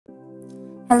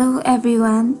Hello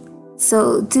everyone.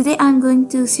 So today I'm going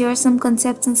to share some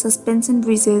concepts in suspension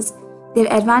bridges, their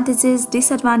advantages,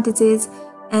 disadvantages,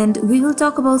 and we will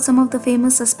talk about some of the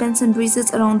famous suspension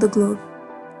bridges around the globe.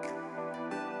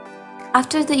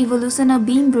 After the evolution of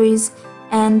beam bridge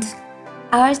and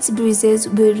arch bridges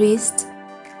were reached,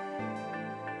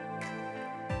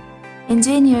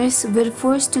 engineers were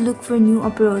forced to look for new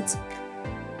approach.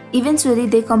 Eventually,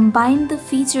 they combined the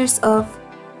features of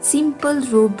simple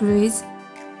rope bridge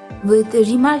with a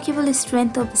remarkable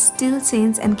strength of steel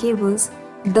chains and cables.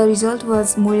 The result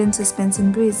was modern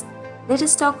suspension bridge. Let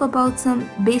us talk about some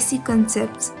basic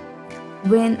concepts.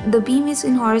 When the beam is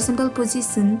in horizontal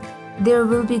position, there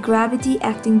will be gravity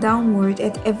acting downward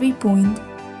at every point,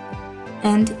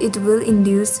 and it will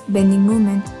induce bending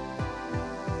moment.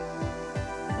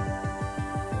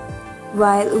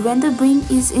 While when the beam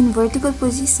is in vertical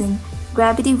position,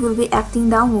 gravity will be acting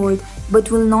downward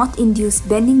but will not induce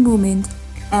bending moment,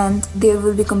 and there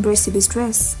will be compressive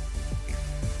stress.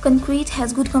 Concrete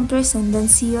has good compression than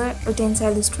shear or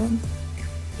tensile strength.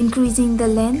 Increasing the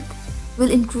length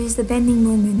will increase the bending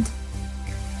moment.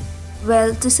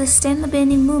 Well, to sustain the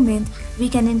bending moment, we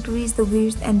can increase the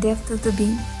width and depth of the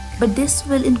beam, but this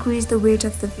will increase the weight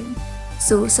of the beam.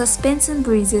 So, suspension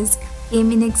bridges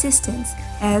came in existence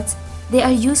as they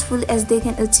are useful as they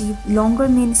can achieve longer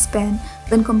main span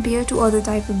when compared to other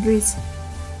type of bridge.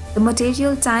 The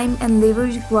material, time and labor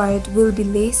required will be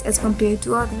less as compared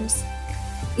to others.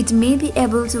 It may be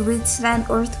able to withstand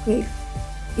earthquake.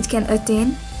 It can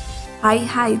attain high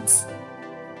heights.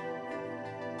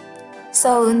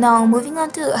 So now moving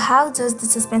on to how does the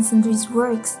suspension bridge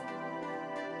works.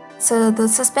 So the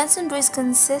suspension bridge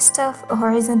consists of a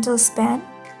horizontal span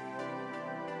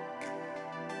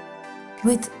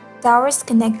with towers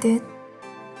connected.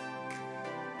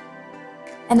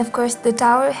 And of course, the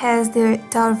tower has their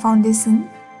tower foundation.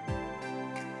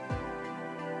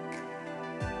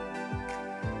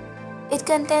 It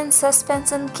contains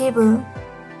suspension cable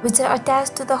which are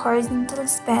attached to the horizontal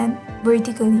span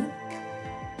vertically.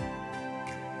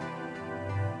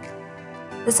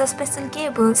 The suspension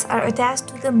cables are attached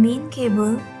to the main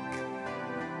cable,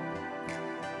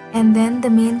 and then the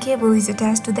main cable is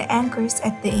attached to the anchors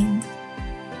at the end.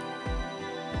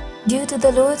 Due to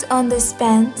the load on the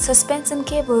span, suspension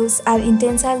cables are in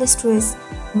tensile stress,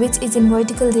 which is in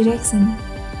vertical direction.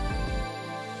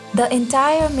 The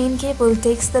entire main cable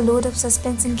takes the load of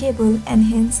suspension cable, and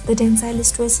hence the tensile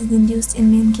stress is induced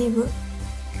in main cable.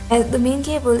 As the main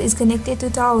cable is connected to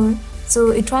tower,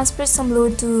 so it transfers some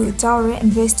load to tower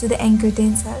and rest to the anchor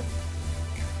tensile.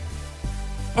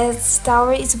 As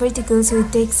tower is vertical, so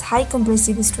it takes high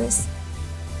compressive stress.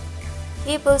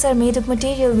 Cables are made of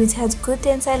material which has good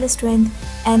tensile strength,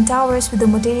 and towers with the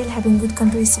material having good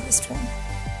compressive strength.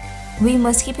 We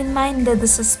must keep in mind that the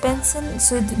suspension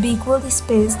should be equally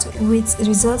spaced, which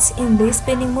results in less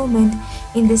bending moment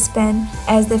in the span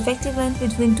as the effective length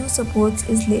between two supports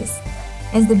is less,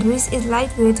 as the bridge is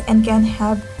lightweight and can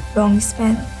have long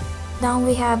span. Now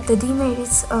we have the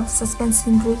demerits of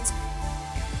suspension bridge.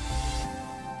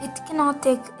 It cannot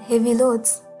take heavy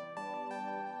loads.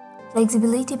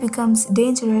 Flexibility becomes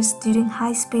dangerous during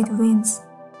high-speed winds.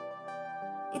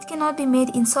 It cannot be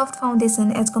made in soft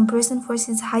foundation as compression force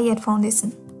is high at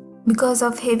foundation. Because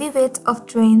of heavy weight of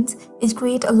trains, it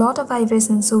creates a lot of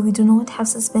vibration, so we do not have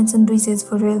suspension bridges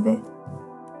for railway.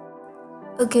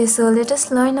 Okay, so let us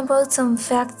learn about some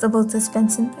facts about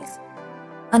suspension bridge.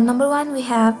 On number 1 we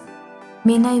have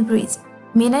Menai Bridge.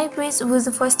 Menai Bridge was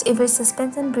the first ever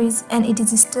suspension bridge and it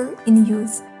is still in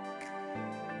use.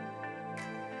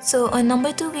 So on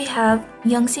number 2 we have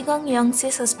Yangtze-Kiang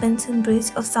Yangtze Suspension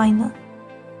Bridge of China.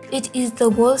 It is the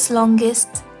world's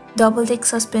longest double-deck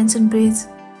suspension bridge.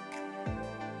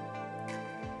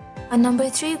 On number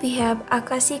 3 we have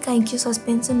Akashi Kaikyo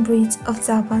Suspension Bridge of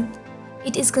Japan.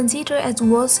 It is considered as the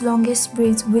world's longest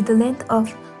bridge with a length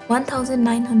of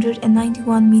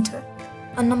 1991 meters.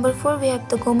 On number 4 we have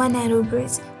Tacoma Narrow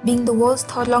Bridge, being the world's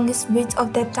third longest bridge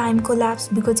of that time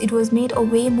collapsed because it was made a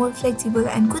way more flexible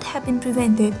and could have been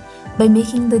prevented by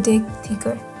making the deck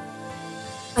thicker.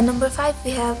 On number 5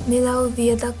 we have Milao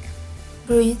Viaduct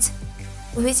Bridge,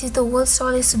 which is the world's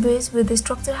tallest bridge with a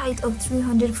structure height of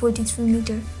 343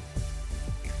 meters.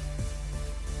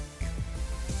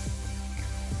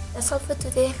 That's all for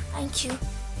today. Thank you.